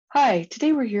Hi,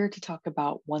 today we're here to talk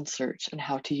about OneSearch and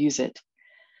how to use it.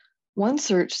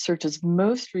 OneSearch searches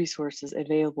most resources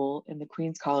available in the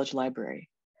Queens College Library.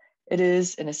 It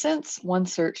is, in a sense, one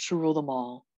search to rule them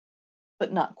all,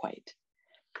 but not quite.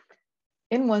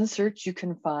 In OneSearch, you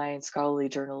can find scholarly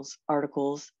journals,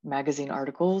 articles, magazine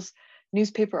articles,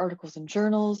 newspaper articles and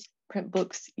journals, print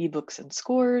books, ebooks and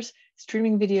scores,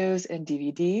 streaming videos and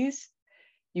DVDs.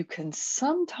 You can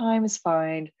sometimes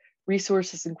find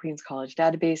resources in Queens College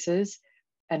databases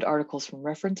and articles from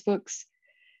reference books.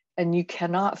 And you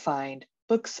cannot find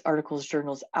books, articles,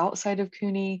 journals outside of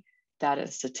CUNY, data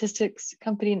and statistics,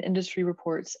 company and industry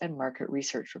reports, and market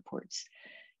research reports.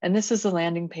 And this is the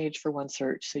landing page for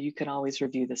OneSearch, so you can always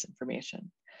review this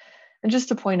information. And just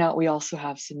to point out, we also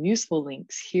have some useful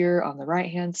links here on the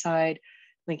right-hand side,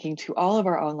 linking to all of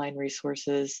our online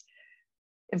resources,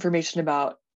 information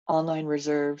about online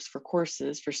reserves for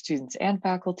courses for students and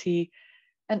faculty,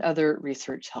 and other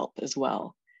research help as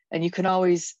well. And you can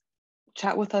always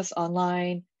chat with us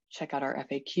online, check out our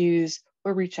FAQs,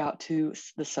 or reach out to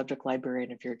the subject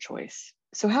librarian of your choice.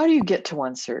 So how do you get to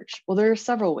OneSearch? Well, there are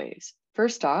several ways.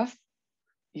 First off,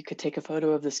 you could take a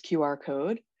photo of this QR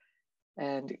code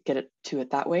and get it to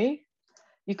it that way.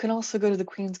 You can also go to the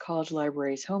Queens College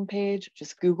Library's homepage,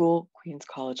 just Google Queens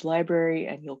College Library,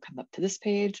 and you'll come up to this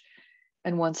page.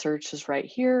 And OneSearch is right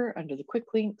here under the quick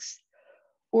links.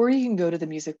 Or you can go to the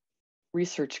Music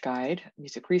Research Guide,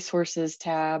 Music Resources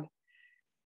tab,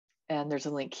 and there's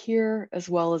a link here, as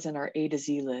well as in our A to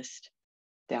Z list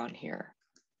down here.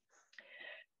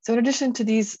 So in addition to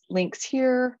these links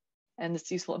here and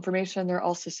this useful information, there are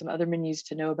also some other menus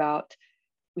to know about.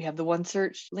 We have the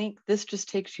OneSearch link. This just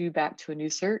takes you back to a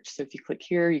new search. So if you click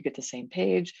here, you get the same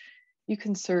page. You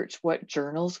can search what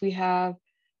journals we have.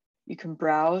 You can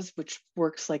browse, which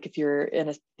works like if you're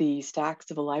in the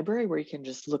stacks of a library where you can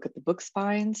just look at the book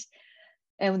spines.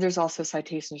 And there's also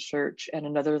citation search and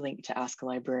another link to ask a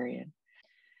librarian.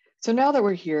 So now that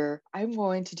we're here, I'm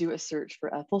going to do a search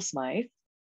for Ethel Smythe,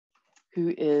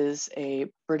 who is a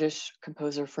British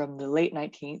composer from the late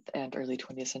 19th and early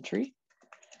 20th century.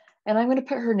 And I'm going to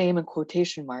put her name in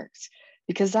quotation marks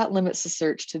because that limits the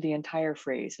search to the entire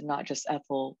phrase and not just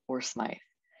Ethel or Smythe.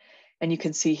 And you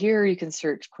can see here, you can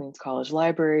search Queens College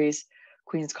libraries,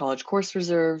 Queens College course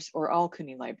reserves, or all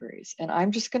CUNY libraries. And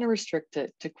I'm just going to restrict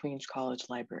it to Queens College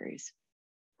libraries.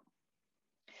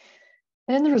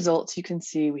 And in the results, you can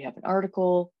see we have an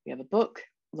article, we have a book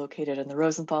located in the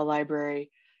Rosenthal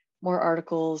Library, more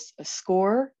articles, a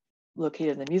score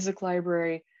located in the music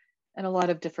library, and a lot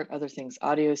of different other things,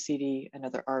 audio CD,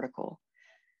 another article.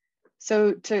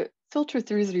 So to filter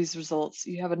through these results,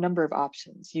 you have a number of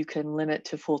options. You can limit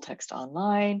to full text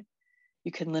online,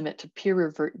 you can limit to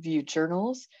peer-reviewed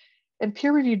journals, and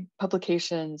peer-reviewed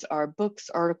publications are books,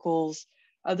 articles,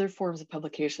 other forms of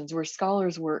publications where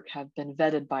scholars' work have been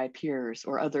vetted by peers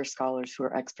or other scholars who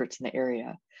are experts in the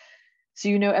area. So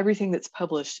you know everything that's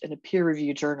published in a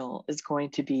peer-reviewed journal is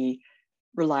going to be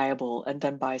reliable and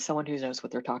done by someone who knows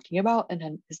what they're talking about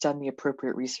and has done the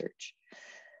appropriate research.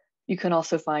 You can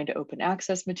also find open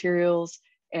access materials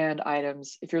and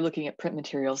items, if you're looking at print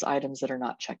materials, items that are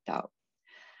not checked out.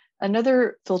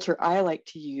 Another filter I like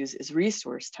to use is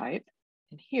resource type.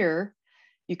 And here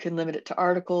you can limit it to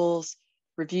articles,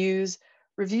 reviews.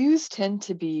 Reviews tend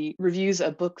to be reviews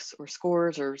of books or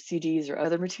scores or CDs or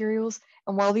other materials.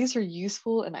 And while these are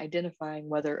useful in identifying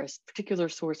whether a particular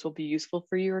source will be useful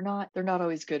for you or not, they're not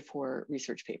always good for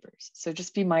research papers. So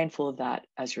just be mindful of that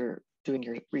as you're doing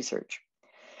your research.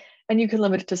 And you can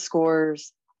limit it to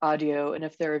scores, audio, and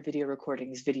if there are video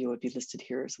recordings, video would be listed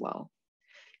here as well.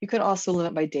 You can also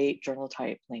limit by date, journal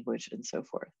type, language, and so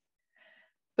forth.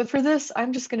 But for this,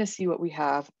 I'm just going to see what we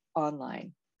have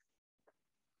online.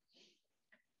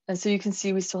 And so you can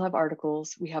see we still have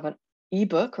articles. We have an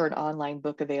ebook or an online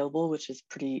book available, which is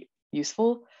pretty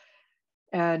useful,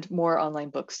 and more online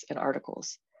books and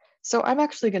articles. So I'm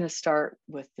actually going to start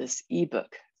with this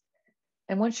ebook.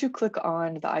 And once you click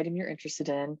on the item you're interested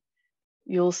in,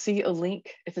 you'll see a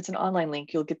link. If it's an online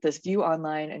link, you'll get this view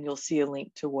online and you'll see a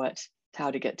link to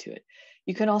how to get to it.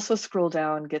 You can also scroll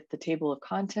down, get the table of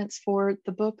contents for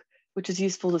the book, which is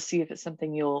useful to see if it's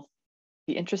something you'll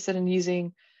be interested in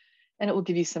using, and it will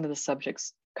give you some of the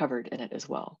subjects covered in it as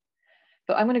well.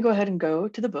 But I'm going to go ahead and go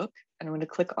to the book, and I'm going to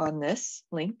click on this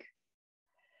link.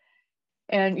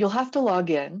 And you'll have to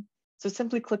log in. So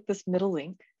simply click this middle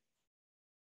link,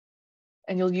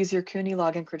 and you'll use your CUNY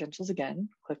login credentials again.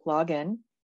 Click login,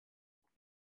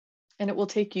 and it will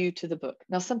take you to the book.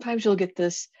 Now, sometimes you'll get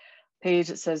this page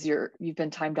that says you've been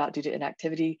timed out due to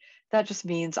inactivity. That just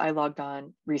means I logged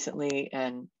on recently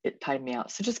and it timed me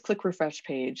out. So just click refresh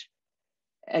page,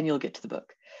 and you'll get to the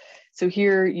book. So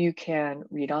here you can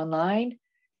read online,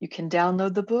 you can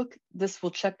download the book. This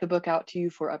will check the book out to you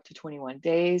for up to 21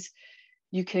 days.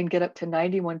 You can get up to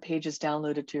 91 pages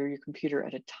downloaded to your computer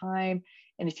at a time.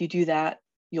 And if you do that,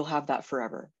 you'll have that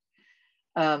forever.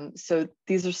 So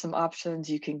these are some options.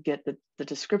 You can get the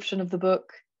description of the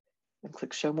book and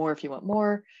click show more if you want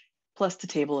more, plus the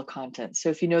table of contents. So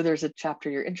if you know there's a chapter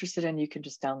you're interested in, you can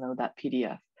just download that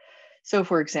PDF. So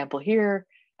for example, here,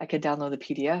 I could download the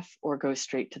PDF or go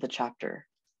straight to the chapter.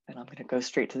 And I'm gonna go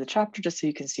straight to the chapter just so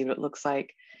you can see what it looks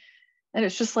like. And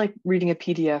it's just like reading a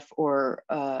PDF or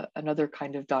another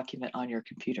kind of document on your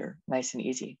computer, nice and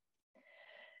easy.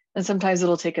 And sometimes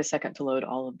it'll take a second to load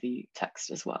all of the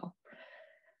text as well.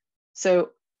 So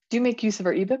do make use of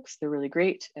our ebooks. They're really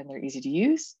great and they're easy to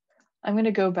use. I'm going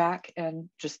to go back and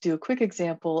just do a quick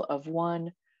example of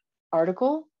one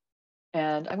article.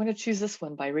 And I'm going to choose this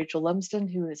one by Rachel Lumsden,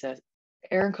 who is a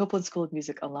Aaron Copland School of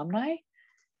Music alumni.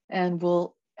 And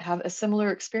we'll have a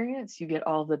similar experience. You get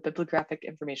all the bibliographic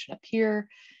information up here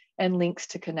and links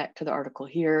to connect to the article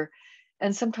here.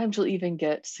 And sometimes you'll even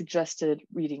get suggested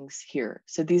readings here.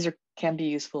 So these can be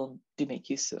useful and do make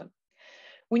use of them.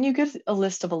 When you get a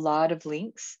list of a lot of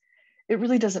links, it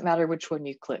really doesn't matter which one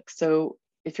you click. So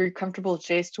if you're comfortable with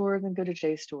JSTOR, then go to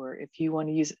JSTOR. If you want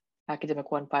to use Academic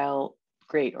OneFile,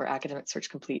 great, or Academic Search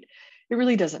Complete, it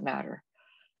really doesn't matter.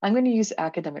 I'm going to use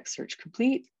Academic Search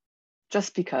Complete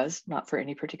just because, not for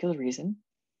any particular reason.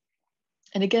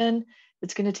 And again,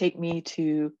 it's going to take me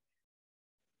to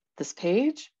this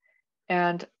page,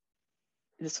 and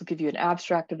this will give you an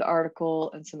abstract of the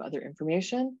article and some other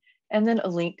information, and then a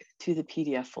link to the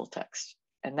PDF full text.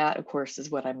 And that, of course, is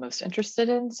what I'm most interested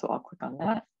in, so I'll click on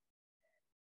that.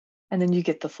 And then you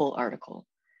get the full article.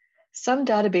 Some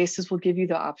databases will give you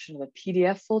the option of a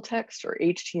PDF full text or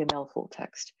HTML full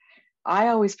text. I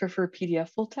always prefer PDF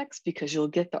full text because you'll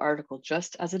get the article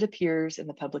just as it appears in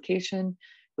the publication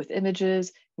with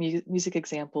images, music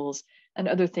examples, and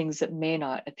other things that may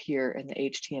not appear in the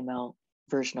HTML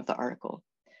version of the article.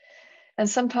 And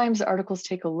sometimes the articles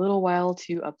take a little while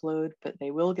to upload, but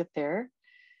they will get there.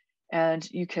 And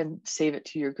you can save it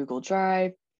to your Google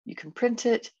Drive, you can print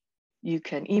it, you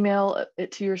can email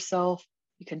it to yourself,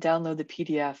 you can download the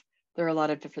PDF. There are a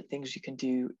lot of different things you can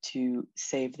do to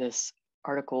save this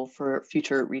article for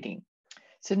future reading.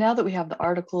 So now that we have the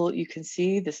article, you can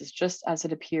see this is just as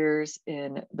it appears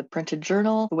in the printed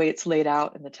journal, the way it's laid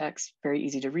out in the text, very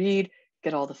easy to read,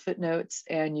 get all the footnotes,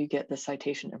 and you get the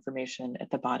citation information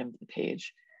at the bottom of the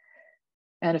page.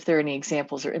 And if there are any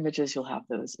examples or images, you'll have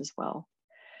those as well.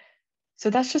 So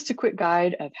that's just a quick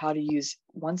guide of how to use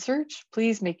OneSearch.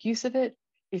 Please make use of it.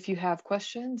 If you have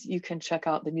questions, you can check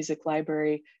out the Music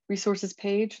Library resources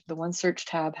page. The OneSearch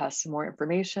tab has some more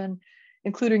information,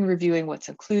 including reviewing what's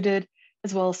included,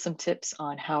 as well as some tips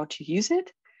on how to use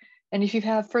it. And if you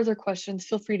have further questions,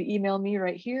 feel free to email me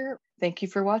right here. Thank you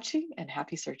for watching and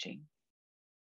happy searching.